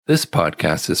This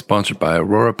podcast is sponsored by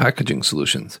Aurora Packaging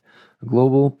Solutions, a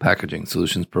global packaging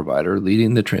solutions provider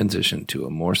leading the transition to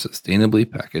a more sustainably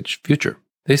packaged future.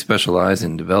 They specialize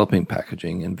in developing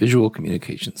packaging and visual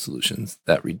communication solutions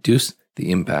that reduce the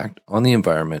impact on the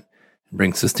environment and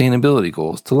bring sustainability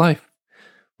goals to life.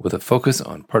 With a focus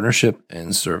on partnership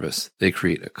and service, they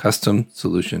create a custom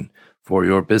solution for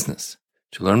your business.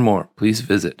 To learn more, please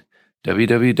visit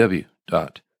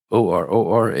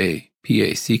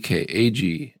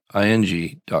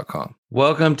www.ororapackaging.com.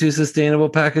 Welcome to Sustainable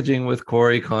Packaging with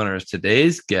Corey Connors.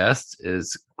 Today's guest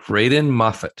is Graydon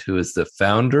Moffat, who is the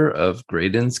founder of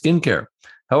Graydon Skincare.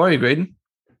 How are you, Graydon?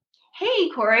 Hey,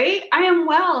 Corey. I am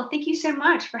well. Thank you so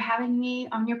much for having me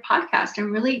on your podcast.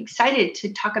 I'm really excited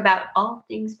to talk about all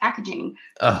things packaging.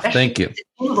 Oh, thank you.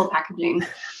 Sustainable packaging.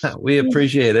 We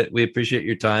appreciate it. We appreciate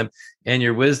your time and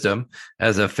your wisdom.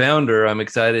 As a founder, I'm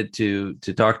excited to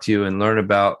talk to you and learn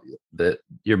about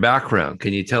your background.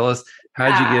 Can you tell us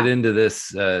how'd you get into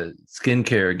this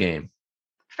skincare game?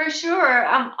 For sure.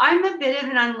 I'm a bit of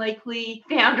an unlikely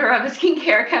founder of a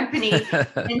skincare company.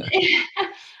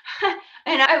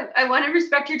 And I want to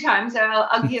respect your time. So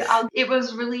it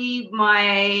was really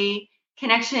my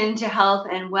connection to health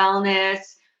and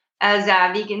wellness as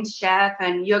a vegan chef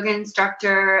and yoga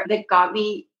instructor that got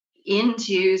me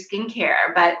into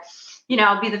skincare. But,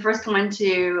 I'll be the first one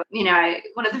to,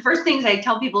 one of the first things I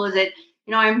tell people is that,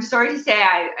 I'm sorry to say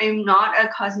I'm not a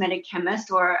cosmetic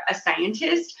chemist or a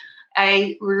scientist.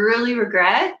 I really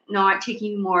regret not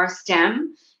taking more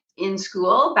STEM in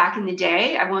school back in the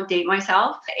day. I won't date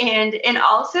myself. And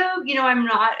also, I'm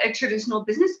not a traditional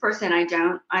business person. I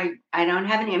don't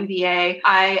have an MBA.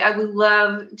 I would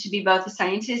love to be both a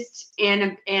scientist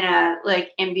and a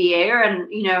like MBA and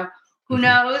who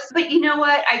knows? But you know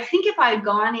what? I think if I had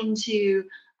gone into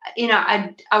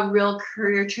a real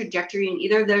career trajectory in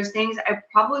either of those things, I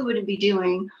probably wouldn't be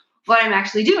doing what I'm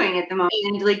actually doing at the moment.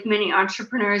 And like many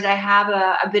entrepreneurs, I have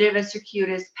a bit of a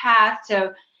circuitous path.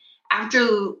 So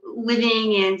after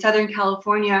living in Southern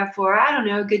California for,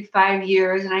 a good 5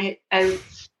 years, and I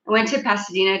went to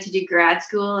Pasadena to do grad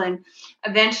school, and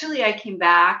eventually I came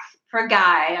back for a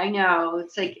guy. I know,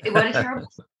 it's like, what a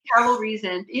terrible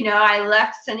reason. I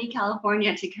left sunny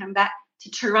California to come back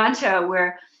to Toronto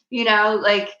where,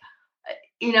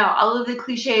 all of the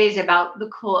cliches about the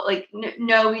cold, like,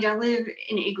 no, we don't live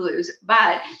in igloos,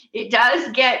 but it does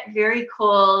get very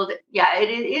cold. Yeah,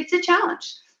 it's a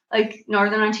challenge. Like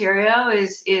Northern Ontario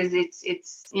it's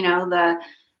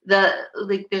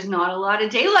there's not a lot of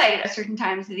daylight at certain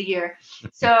times of the year.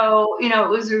 So, it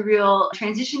was a real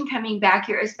transition coming back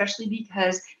here, especially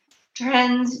because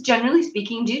trends, generally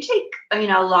speaking, do take,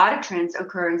 a lot of trends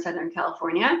occur in Southern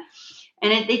California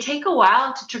and they take a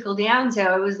while to trickle down.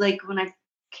 So it was like when I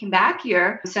came back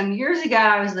here some years ago,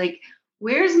 I was like,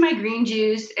 where's my green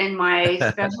juice and my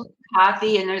special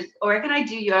coffee? And or can I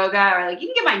do yoga? Or like, you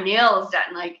can get my nails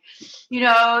done. Like,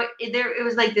 it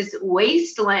was like this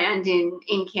wasteland in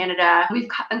Canada.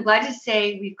 I'm glad to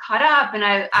say we've caught up, and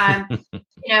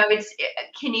it's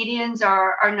Canadians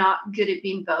are not good at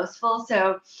being boastful.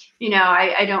 So,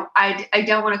 I don't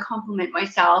want to compliment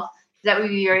myself. That would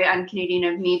be very un-Canadian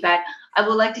of me, but I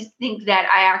would like to think that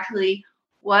I actually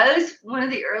was one of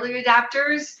the early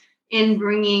adapters in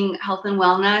bringing health and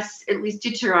wellness, at least to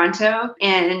Toronto.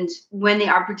 And when the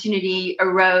opportunity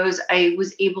arose, I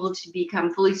was able to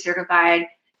become fully certified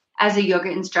as a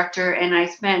yoga instructor. And I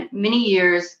spent many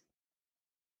years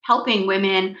helping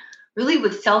women really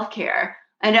with self-care.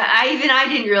 And I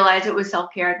didn't realize it was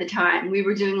self-care at the time. We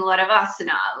were doing a lot of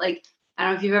asana. Like, I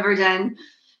don't know if you've ever done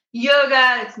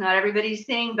yoga. It's not everybody's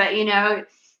thing, but inhale,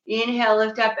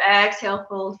 lift up, exhale,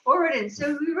 fold forward. And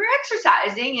so we were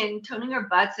exercising and toning our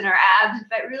butts and our abs.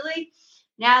 But really,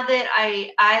 now that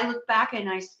I look back and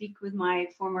I speak with my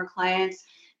former clients,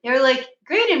 they're like,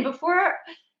 Graydon, before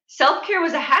self-care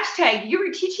was a hashtag, you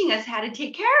were teaching us how to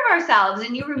take care of ourselves.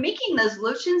 And you were making those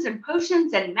lotions and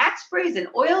potions and matte sprays and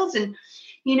oils. And,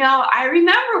 I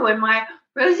remember when my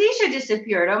rosacea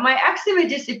disappeared or my eczema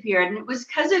disappeared. And it was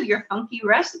because of your funky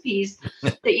recipes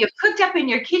that you cooked up in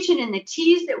your kitchen and the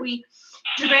teas that we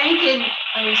drank. And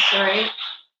oh, sorry,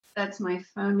 that's my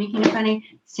phone making a funny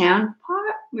sound.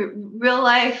 Real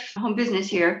life home business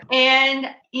here.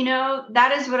 And,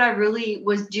 that is what I really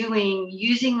was doing,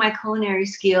 using my culinary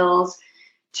skills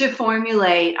to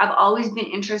formulate. I've always been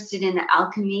interested in the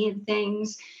alchemy of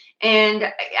things.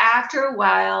 And after a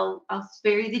while, I'll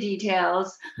spare you the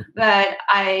details, but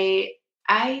I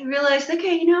realized,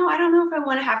 okay, I don't know if I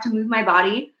want to have to move my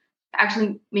body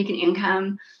actually make an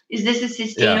income? Is this a Yeah.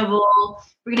 sustainable?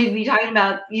 We're going to be talking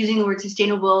about using the word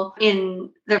sustainable in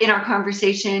our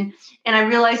conversation. And I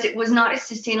realized it was not a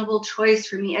sustainable choice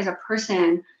for me as a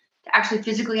person to actually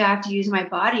physically have to use my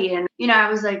body. And, I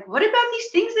was like, what about these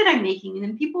things that I'm making? And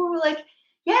then people were like,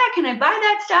 yeah, can I buy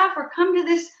that stuff or come to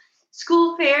this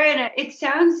school fair? And it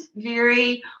sounds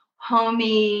very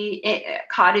homey,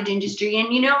 cottage industry.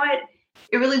 And you know what?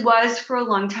 It really was for a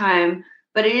long time.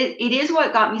 But it is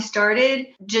what got me started,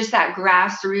 just that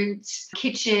grassroots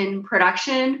kitchen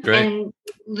production. Great. And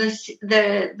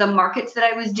the markets that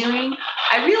I was doing.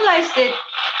 I realized that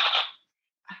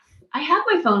I have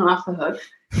my phone off the hook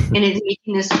and it's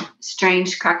making this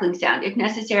strange crackling sound. If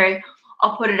necessary,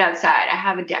 I'll put it outside. I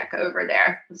have a deck over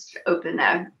there. Let's open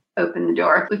the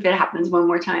door. If it happens one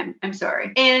more time, I'm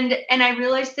sorry. And I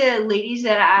realized the ladies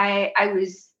that I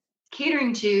was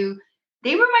catering to,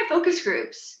 they were my focus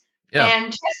groups. Yeah.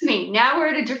 And trust me, now we're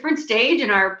at a different stage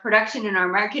in our production and our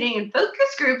marketing, and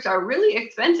focus groups are really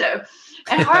expensive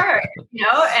and hard, And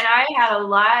I had a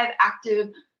live,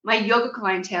 active, my yoga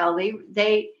clientele.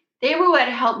 They were what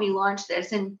helped me launch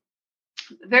this. And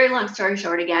very long story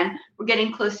short, again, we're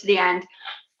getting close to the end.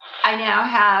 I now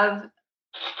have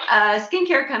a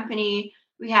skincare company.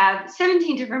 We have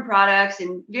 17 different products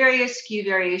and various SKU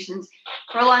variations.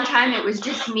 For a long time, it was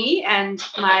just me and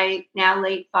my now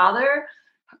late father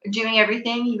doing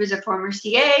everything. He was a former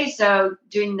CA, so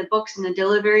doing the books and the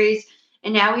deliveries.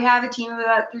 And now we have a team of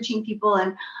about 13 people.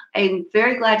 And I'm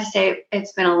very glad to say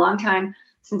it's been a long time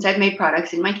since I've made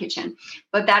products in my kitchen.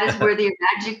 But that is where the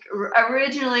magic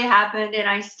originally happened. And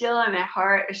I still am at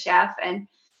heart a chef. And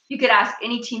you could ask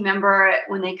any team member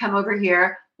when they come over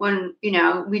here, when,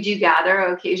 we do gather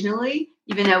occasionally,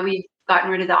 even though we've gotten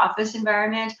rid of the office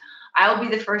environment, I'll be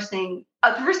the first thing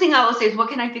I will say is, what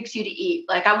can I fix you to eat?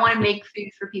 Like, I want to make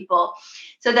food for people,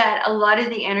 so that a lot of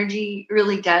the energy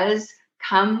really does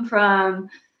come from,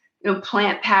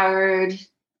 plant-powered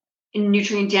and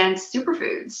nutrient-dense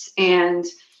superfoods. And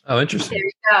Interesting. there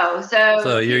you go.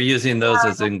 So you're using those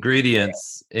as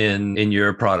ingredients in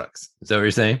your products. Is that what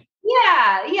you're saying?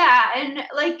 Yeah. And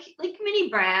like many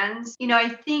brands, I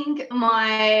think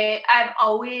I've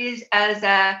always,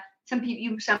 some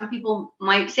people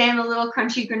might say I'm a little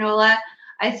crunchy granola.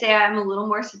 I'd say I'm a little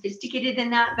more sophisticated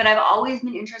than that, but I've always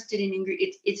been interested in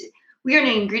ingredients. We are an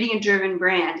ingredient-driven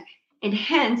brand, and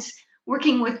hence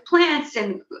working with plants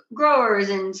and growers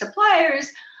and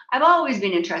suppliers, I've always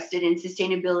been interested in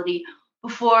sustainability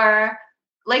before,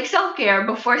 like self-care,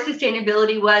 before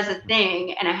sustainability was a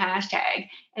thing and a hashtag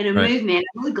and a movement.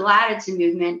 I'm really glad it's a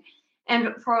movement.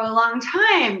 And for a long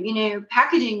time,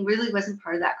 packaging really wasn't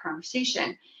part of that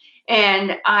conversation.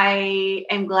 And I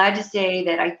am glad to say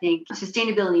that I think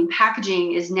sustainability in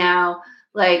packaging is now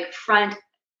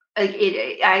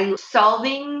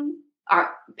solving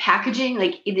our packaging.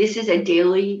 Like, this is a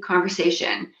daily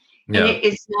conversation, and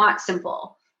it's not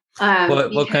simple.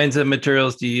 What kinds of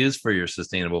materials do you use for your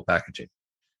sustainable packaging?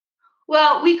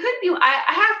 Well, we could be.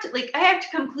 I have to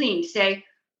come clean to say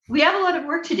we have a lot of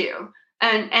work to do,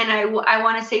 and I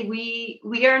want to say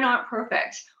we are not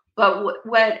perfect. But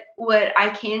what I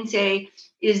can say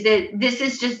is that this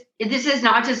is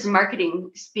not just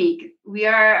marketing speak. We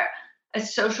are a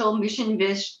social mission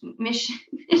based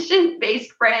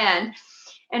brand.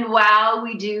 And while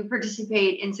we do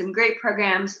participate in some great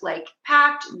programs like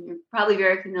PACT, and you're probably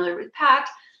very familiar with PACT,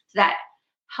 that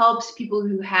helps people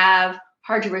who have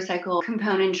hard to recycle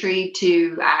componentry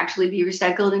to actually be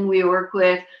recycled. And we work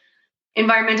with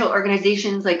environmental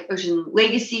organizations like Ocean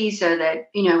Legacy, so that,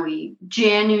 we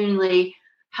genuinely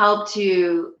help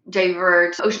to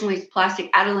divert ocean waste plastic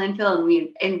out of landfill. And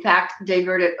we, in fact,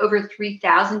 diverted over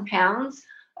 3,000 pounds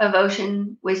of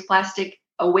ocean waste plastic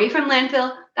away from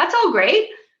landfill. That's all great.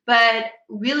 But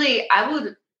really, I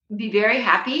would be very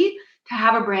happy to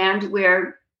have a brand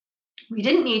where we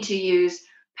didn't need to use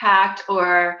PACT,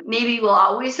 or maybe we'll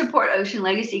always support Ocean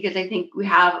Legacy, because I think we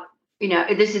have,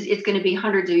 it's going to be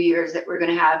hundreds of years that we're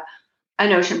going to have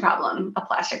an ocean problem, a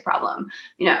plastic problem.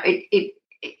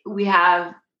 We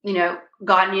have,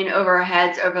 gotten in over our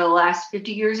heads over the last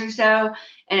 50 years or so,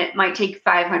 and it might take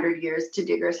 500 years to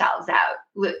dig ourselves out,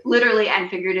 literally and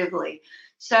figuratively.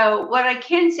 So what I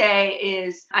can say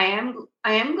is I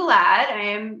am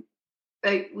glad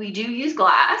we do use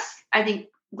glass. I think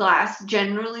glass,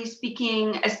 generally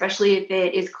speaking, especially if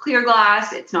it is clear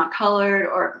glass, it's not colored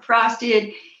or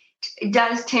frosted, it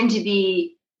does tend to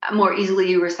be more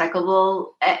easily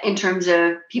recyclable in terms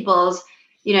of people's,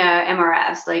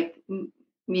 MRFs, like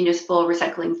municipal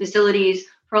recycling facilities,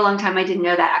 for a long time, I didn't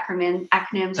know that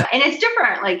acronyms, and it's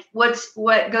different. Like what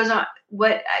goes on.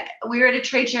 We were at a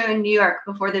trade show in New York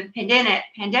before the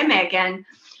pandemic, and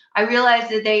I realized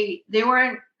that they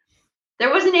weren't. There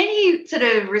wasn't any sort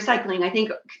of recycling. I think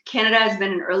Canada has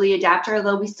been an early adapter,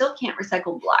 although we still can't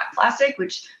recycle black plastic,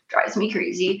 which drives me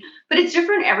crazy. But it's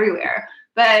different everywhere.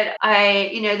 But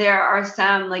there are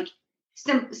some like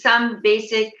some simple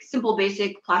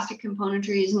basic plastic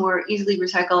componentry is more easily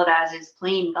recycled as is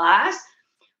plain glass.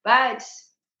 But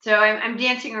so I'm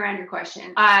dancing around your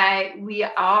question. We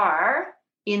are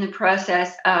in the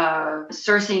process of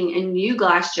sourcing a new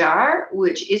glass jar,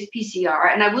 which is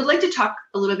PCR. And I would like to talk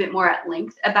a little bit more at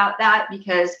length about that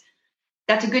because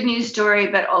that's a good news story,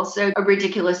 but also a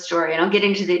ridiculous story. And I'll get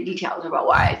into the details about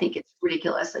why I think it's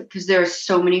ridiculous, because there are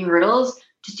so many hurdles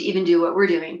just to even do what we're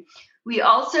doing. We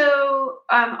also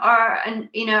are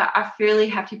a fairly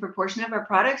hefty proportion of our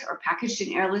products are packaged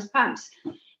in airless pumps.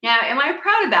 Now, am I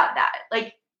proud about that?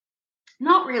 Like,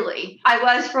 not really. I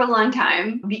was for a long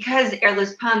time because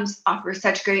airless pumps offer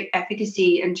such great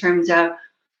efficacy in terms of,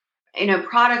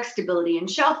 product stability and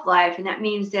shelf life. And that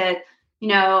means that,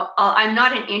 I'm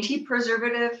not an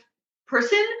anti-preservative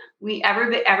person.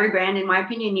 Every brand, in my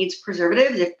opinion, needs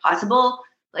preservatives if possible,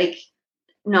 like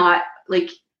not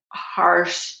like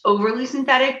harsh, overly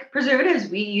synthetic preservatives.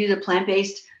 We use a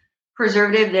plant-based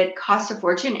preservative that costs a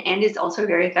fortune and is also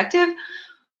very effective.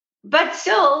 But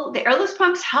still, the airless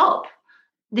pumps help.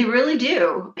 They really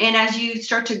do. And as you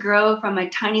start to grow from a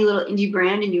tiny little indie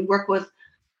brand and you work with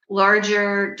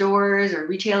larger doors or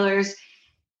retailers,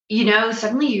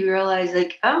 suddenly you realize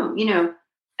like,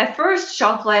 at first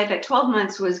shelf life at 12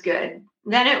 months was good.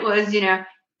 Then it was,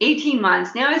 18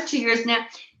 months. Now it's 2 years. Now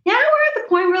we're at the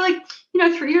point where like,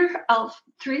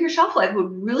 3-year shelf life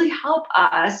would really help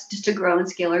us just to grow and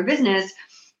scale our business.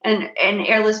 And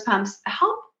airless pumps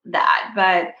help that,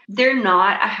 but they're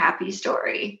not a happy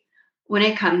story when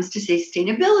it comes to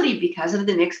sustainability because of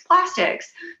the mixed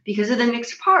plastics, because of the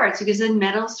mixed parts, because of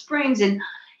metal springs. And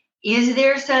is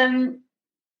there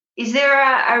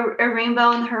a rainbow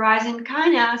on the horizon?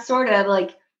 Kind of, sort of,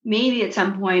 like maybe at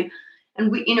some point. And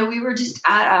we were just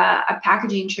at a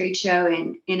packaging trade show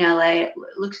in LA at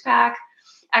LooksPack.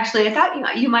 Actually, I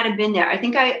thought you might have been there. I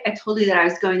think I told you that I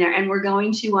was going there, and we're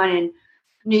going to one in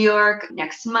New York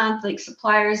next month, like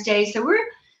Suppliers Day. So we're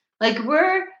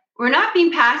not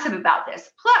being passive about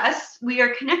this. Plus, we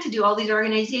are connected to all these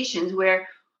organizations where,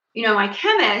 my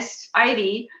chemist,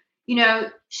 Ivy,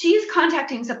 she's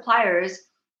contacting suppliers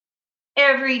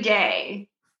every day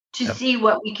to see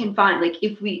what we can find. Like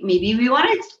if we want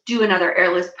to do another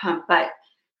airless pump, but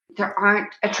there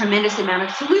aren't a tremendous amount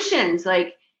of solutions.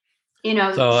 Like,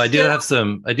 So I do have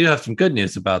some good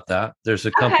news about that. There's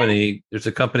a company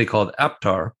called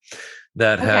Aptar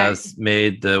that has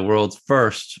made the world's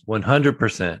first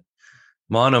 100%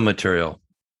 monomaterial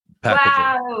packaging.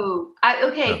 Wow.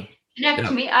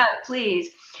 Connect me up, please.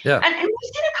 Yeah. And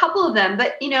we've seen a couple of them,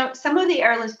 but some of the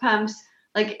airless pumps,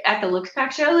 like at the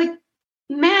LooksPack show, like,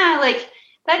 man, like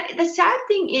that. The sad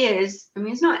thing is,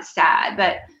 it's not sad,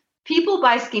 but people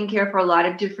buy skincare for a lot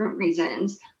of different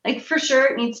reasons. Like, for sure,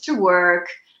 it needs to work.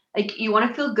 Like, you want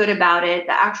to feel good about it.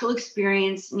 The actual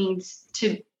experience needs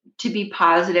to be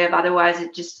positive. Otherwise,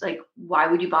 it just like, why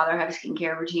would you bother have a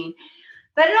skincare routine?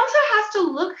 But it also has to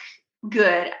look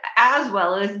good, as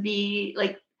well as be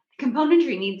like,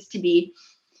 componentry needs to be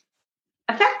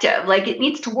effective. Like, it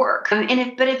needs to work. But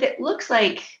if it looks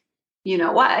like,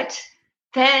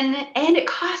 then, and it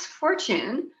costs a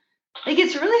fortune, like,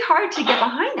 it's really hard to get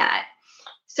behind that.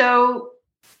 So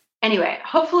anyway,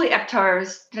 hopefully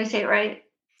Aptar's, did I say it right?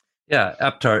 Yeah,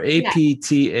 Aptar,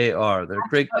 APTAR. They're a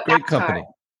great company.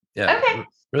 Yeah. Okay.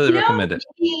 Really recommend it.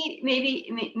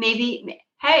 Maybe,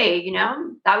 hey,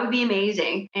 that would be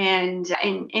amazing. And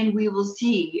we will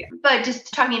see. But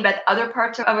just talking about the other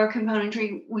parts of our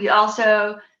componentry, we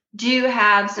also do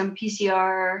have some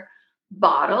PCR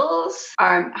bottles,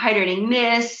 our hydrating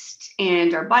mist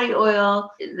and our body oil,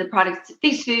 the products,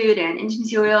 face food and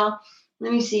intimacy oil.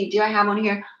 Let me see. Do I have one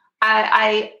here?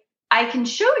 I can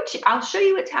show it to you. I'll show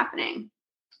you what's happening.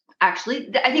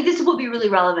 Actually, I think this will be really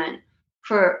relevant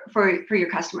for your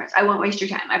customers. I won't waste your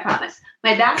time. I promise.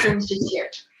 My bathroom's just here.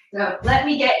 So let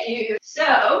me get you.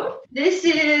 So this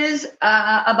is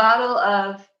a bottle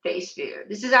of face food.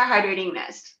 This is our hydrating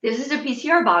mist. This is a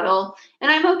PCR bottle, and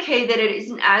I'm okay that it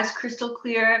isn't as crystal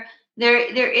clear. There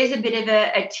is a bit of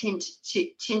a tint to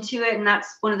it, and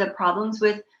that's one of the problems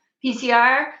with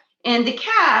PCR. And the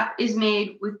cap is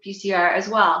made with PCR as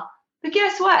well. But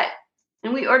guess what?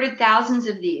 And we ordered thousands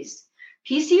of these.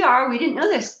 PCR, we didn't know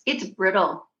this, it's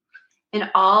brittle.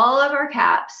 And all of our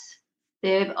caps,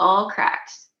 they've all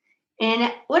cracked.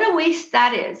 And what a waste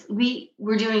that is. We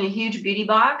were doing a huge beauty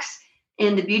box,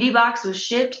 and the beauty box was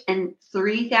shipped, and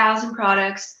 3,000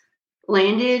 products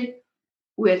landed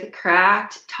with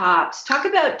cracked tops. Talk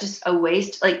about just a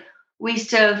waste, like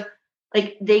waste of,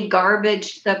 like they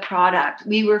garbaged the product.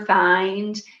 We were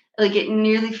fined, like it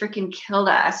nearly freaking killed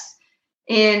us.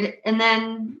 And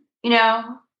then,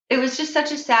 it was just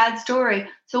such a sad story.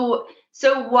 So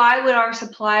why would our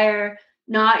supplier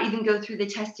not even go through the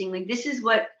testing? Like this is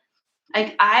what,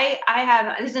 like I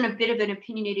have, this isn't a bit of an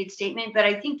opinionated statement, but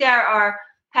I think there are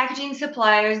packaging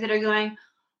suppliers that are going,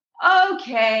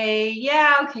 okay,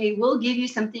 yeah, okay, we'll give you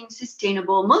something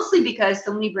sustainable, mostly because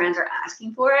so many brands are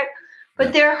asking for it,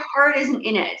 but their heart isn't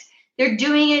in it. They're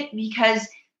doing it because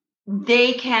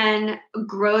they can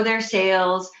grow their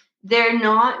sales. They're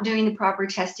not doing the proper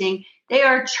testing. They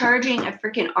are charging a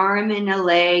freaking arm and a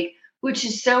leg, which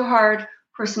is so hard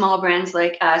for small brands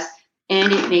like us.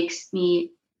 And it makes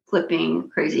me flipping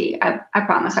crazy. I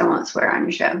promise I won't swear on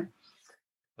your show.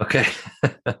 Okay.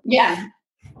 Yeah.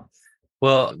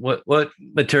 Well, what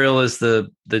material is the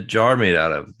jar made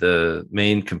out of? The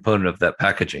main component of that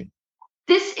packaging?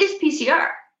 This is PCR.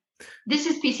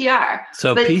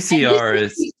 So but PCR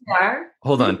is PCR.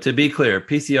 Hold on. To be clear,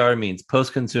 PCR means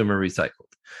post-consumer recycled.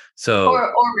 So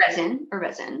or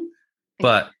resin.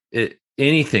 But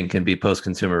anything can be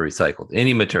post-consumer recycled,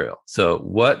 any material. So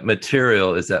what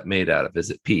material is that made out of? Is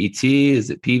it PET?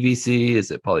 Is it PVC? Is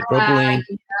it polypropylene?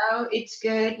 No, it's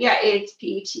good. Yeah, it's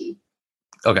PET.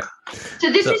 Okay.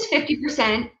 So this is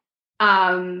 50%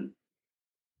 PCR,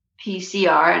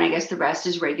 and I guess the rest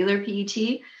is regular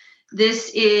PET.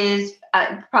 This is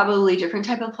probably a different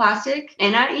type of plastic,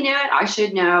 and I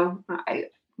should know.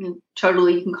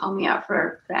 Totally, you can call me out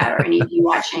for that, or any of you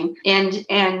watching.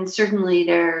 And certainly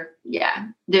they're.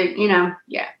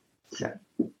 So.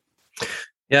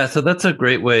 Yeah, so that's a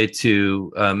great way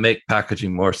to make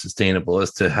packaging more sustainable,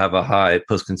 is to have a high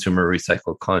post-consumer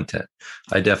recycled content.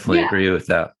 I definitely agree with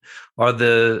that. Are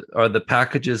the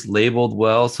packages labeled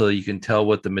well so you can tell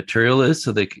what the material is,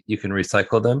 so you can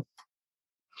recycle them?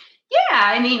 Yeah,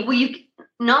 I mean,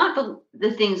 not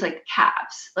the things like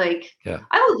caps. Like,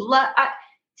 I would love.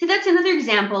 See, that's another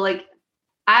example. Like,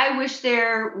 I wish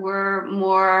there were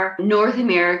more North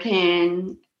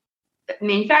American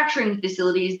manufacturing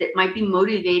facilities that might be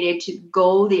motivated to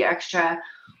go the extra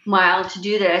mile to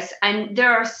do this. And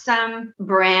there are some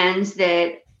brands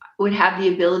that would have the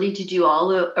ability to do all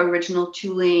the original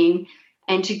tooling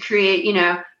and to create,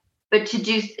 but to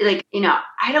do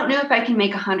I don't know if I can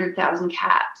make 100,000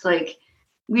 caps. Like,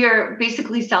 we are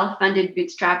basically self-funded,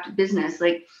 bootstrapped business,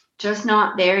 like just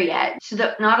not there yet. So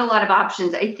not a lot of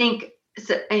options. I think,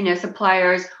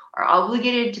 suppliers are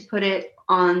obligated to put it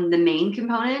on the main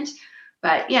component.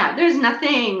 But yeah, there's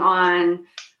nothing on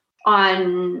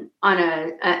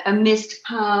a mist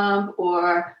pump,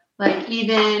 or like,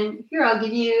 even here, I'll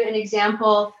give you an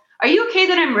example. Are you okay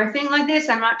that I'm riffing like this?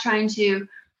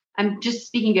 I'm just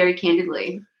speaking very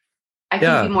candidly. I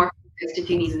can be more focused if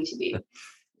you need me to be.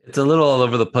 It's a little all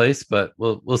over the place, but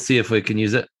we'll see if we can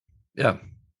use it. Yeah.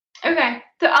 Okay.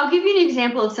 So I'll give you an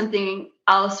example of something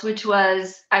else, which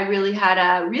was, I really had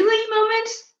a really moment.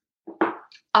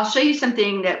 I'll show you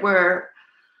something that we're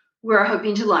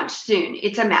hoping to launch soon.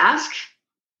 It's a mask.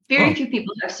 Very few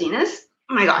people have seen this.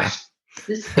 Oh my gosh.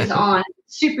 This is on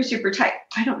super, super tight.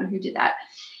 I don't know who did that.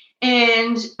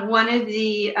 And one of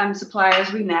the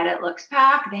suppliers we met at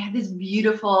LuxPack, they have this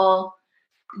beautiful,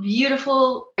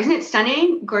 isn't it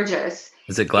stunning? Gorgeous.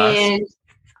 Is it glass?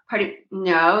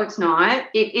 No, it's not.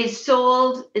 It is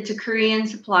sold. It's a Korean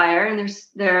supplier, and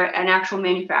they're an actual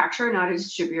manufacturer, not a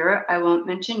distributor. I won't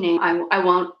mention name. I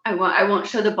won't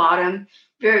show the bottom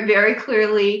very, very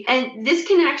clearly. And this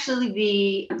can actually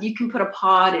be, you can put a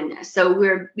pod in this. So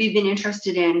we've been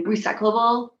interested in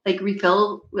recyclable, like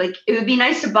refill. Like, it would be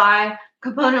nice to buy a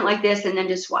component like this and then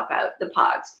just swap out the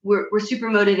pods. We're super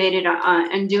motivated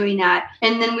on doing that.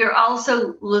 And then we're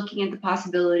also looking at the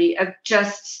possibility of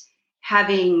just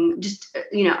having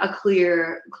a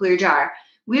clear jar.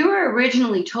 We were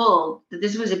originally told that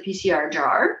this was a PCR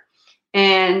jar,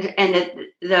 and that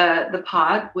the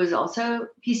pod was also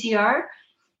PCR.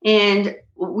 And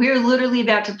we're literally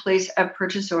about to place a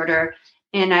purchase order,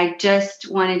 and I just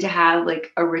wanted to have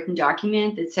like a written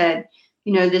document that said,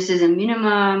 this is a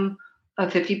minimum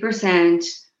of 50%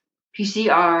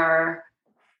 PCR,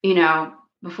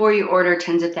 before you order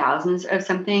tens of thousands of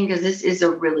something, because this is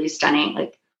a really stunning,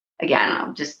 like, again,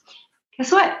 I'll just,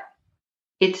 guess what?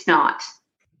 It's not.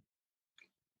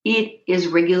 It is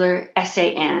regular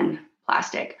SAN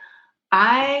plastic.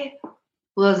 I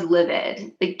was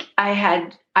livid. Like, I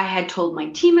had told my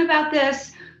team about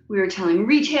this. We were telling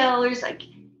retailers, like,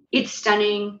 It's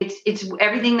stunning. It's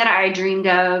everything that I dreamed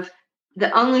of.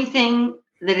 The only thing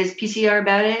that is PCR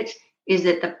about it is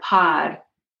that the pod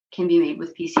can be made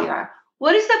with PCR.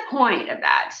 What is the point of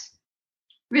that?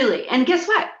 Really? And guess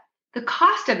what? The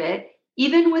cost of it,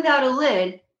 even without a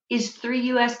lid, is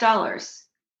 $3.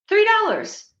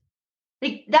 $3.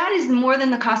 Like that is more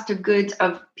than the cost of goods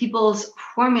of people's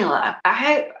formula.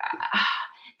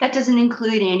 That doesn't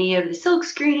include any of the silk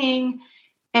screening.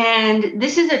 And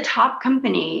this is a top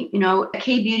company.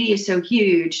 K Beauty is so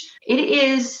huge.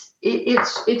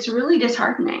 It's really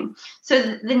disheartening. So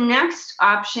the next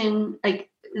option, like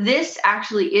this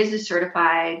actually is a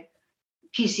certified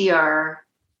PCR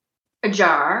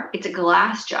jar. It's a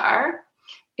glass jar.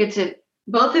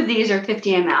 Both of these are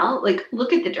 50 ml. Like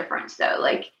look at the difference though.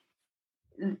 Like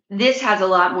this has a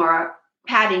lot more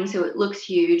padding, so it looks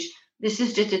huge. This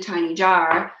is just a tiny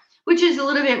jar, which is a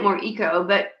little bit more eco,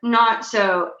 but not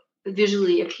so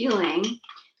visually appealing.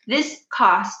 This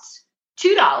costs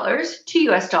 $2,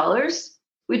 $2,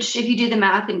 which if you do the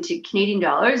math into Canadian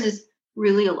dollars is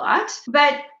really a lot.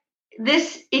 But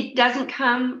it doesn't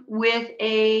come with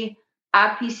a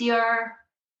PCR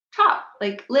top,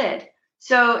 like lid.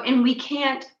 So, and we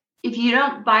can't, if you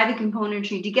don't buy the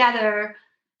componentry together,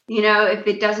 if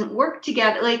it doesn't work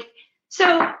together,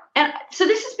 so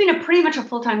this has been pretty much a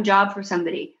full-time job for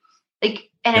somebody, like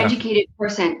an educated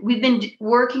person. We've been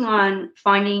working on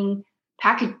finding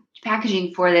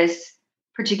packaging for this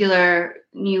particular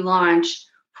new launch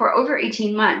for over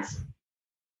 18 months.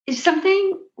 Is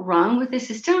something wrong with the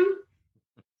system?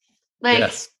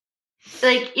 Yes.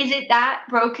 Is it that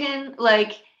broken?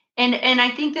 And I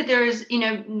think that there's,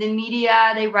 the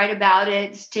media, they write about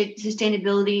it,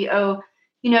 sustainability. Oh,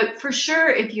 for sure,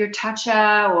 if you're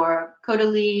Tatcha or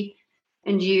Caudalie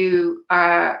and you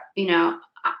are,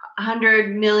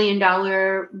 $100 million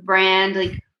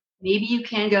brand, maybe you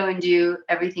can go and do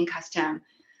everything custom.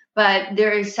 But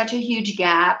there is such a huge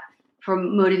gap for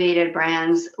motivated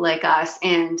brands like us.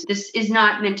 And this is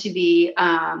not meant to be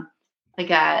I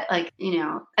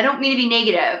don't mean to be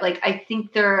negative. I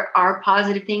think there are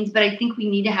positive things, but I think we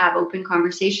need to have open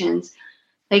conversations.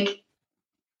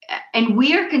 And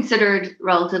we are considered,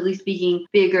 relatively speaking,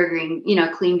 bigger green,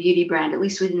 clean beauty brand, at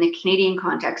least within the Canadian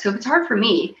context. So if it's hard for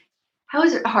me, how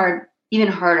is it even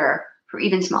harder for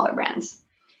even smaller brands?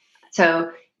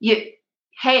 So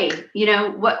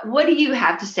what do you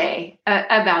have to say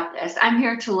about this? I'm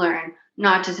here to learn,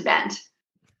 not just vent.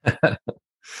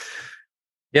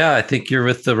 Yeah, I think you're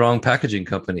with the wrong packaging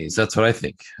companies. That's what I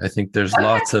think. I think there's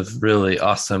lots of really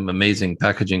awesome, amazing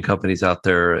packaging companies out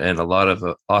there and a lot of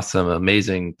awesome,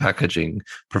 amazing packaging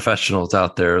professionals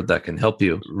out there that can help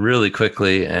you really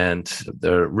quickly. And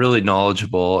they're really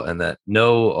knowledgeable and that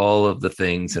know all of the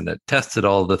things and that tested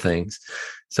all of the things.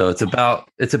 So it's about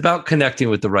connecting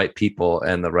with the right people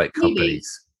and the right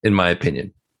companies, in my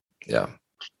opinion. Yeah.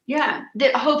 Yeah.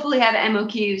 That hopefully have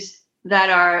MOQs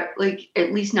that are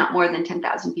at least not more than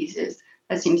 10,000 pieces.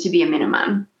 That seems to be a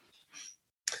minimum.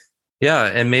 Yeah.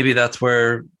 And maybe that's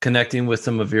where connecting with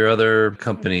some of your other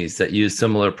companies that use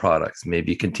similar products,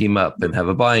 maybe you can team up and have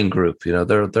a buying group.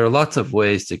 There are lots of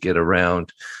ways to get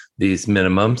around these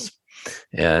minimums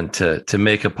and to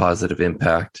make a positive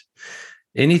impact.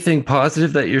 Anything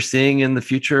positive that you're seeing in the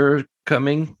future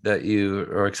coming that you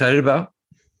are excited about?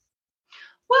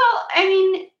 Well, I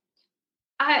mean,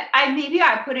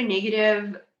 I put a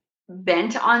negative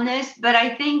bent on this, but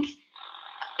I think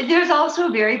there's also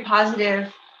a very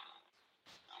positive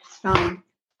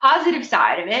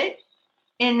side of it.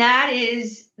 And that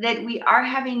is that we are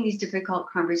having these difficult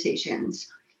conversations.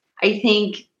 I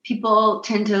think people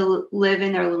tend to live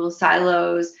in their little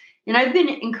silos. And I've been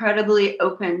incredibly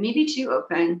open, maybe too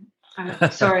open.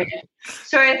 Sorry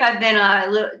if I've been a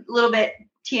little bit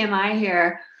TMI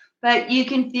here. But you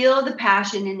can feel the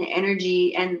passion and the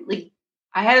energy. And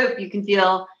I hope you can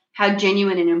feel how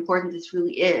genuine and important this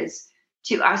really is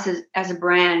to us as a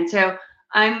brand. So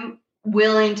I'm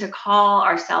willing to call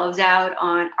ourselves out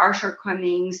on our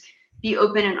shortcomings, be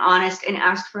open and honest and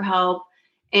ask for help.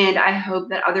 And I hope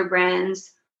that other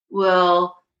brands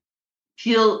will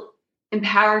feel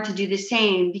empowered to do the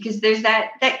same, because there's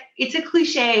that it's a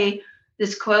cliche,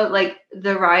 this quote,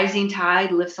 the rising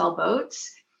tide lifts all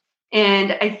boats.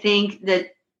 And I think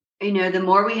that, the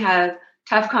more we have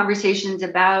tough conversations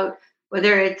about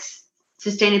whether it's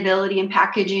sustainability and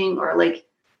packaging or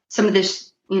some of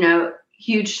this,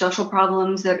 huge social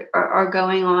problems that are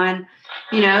going on,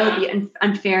 the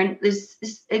unfair, this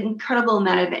incredible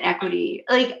amount of inequity.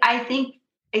 I think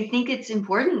it's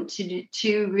important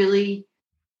to really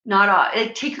not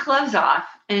take the gloves off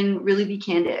and really be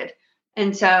candid,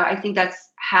 And so I think that's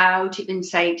how to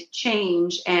incite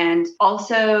change. And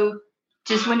also,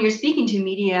 just when you're speaking to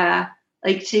media,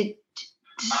 like to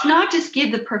just not just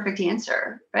give the perfect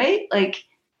answer, right? Like,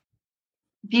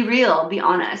 be real, be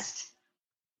honest.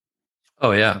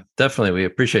 Oh, yeah, definitely. We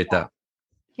appreciate that.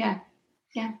 Yeah.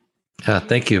 Yeah. Yeah,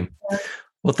 thank you.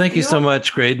 Well, thank you You're so welcome.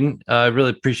 much, Graydon. I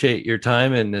really appreciate your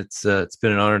time, and it's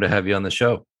been an honor to have you on the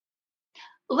show.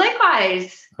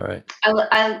 Likewise. All right.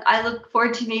 I look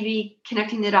forward to maybe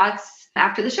connecting the dots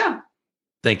after the show.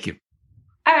 Thank you.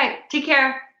 All right. Take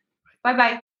care.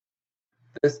 Bye-bye.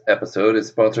 This episode is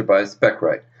sponsored by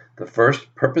SpecWrite, the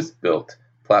first purpose-built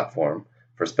platform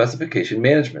for specification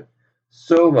management.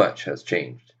 So much has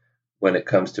changed when it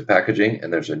comes to packaging,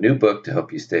 and there's a new book to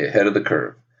help you stay ahead of the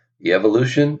curve. The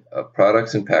Evolution of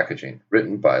Products and Packaging,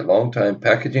 written by longtime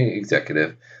packaging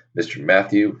executive Mr.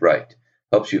 Matthew Wright,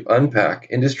 helps you unpack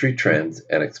industry trends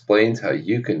and explains how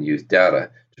you can use data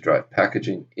to drive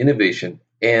packaging innovation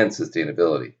and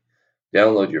sustainability.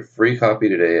 Download your free copy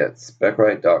today at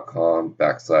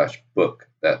specwrite.com/book.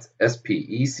 That's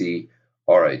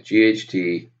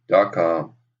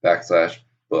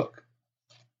SPECRIGHT.com/book.